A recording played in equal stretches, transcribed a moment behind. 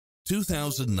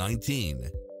2019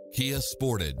 Kia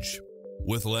Sportage.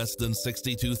 With less than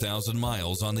 62,000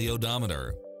 miles on the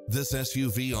odometer, this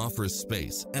SUV offers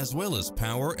space as well as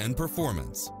power and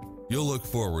performance. You'll look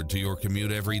forward to your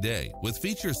commute every day with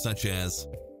features such as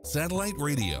satellite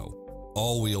radio,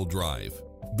 all-wheel drive,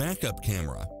 backup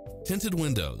camera, tinted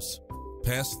windows,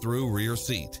 pass-through rear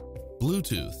seat,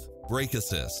 Bluetooth, brake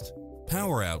assist,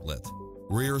 power outlet,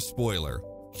 rear spoiler,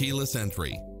 keyless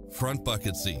entry, front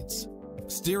bucket seats,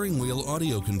 steering wheel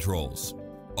audio controls,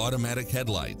 automatic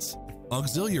headlights,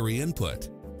 auxiliary input,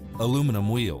 aluminum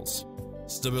wheels,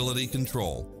 stability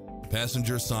control,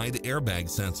 passenger side airbag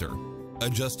sensor,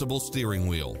 adjustable steering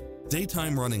wheel,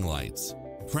 daytime running lights,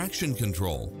 traction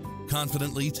control.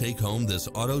 Confidently take home this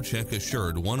AutoCheck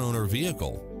assured one-owner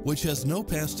vehicle, which has no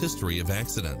past history of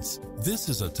accidents. This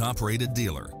is a top-rated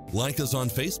dealer. Like us on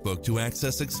Facebook to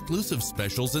access exclusive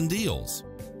specials and deals.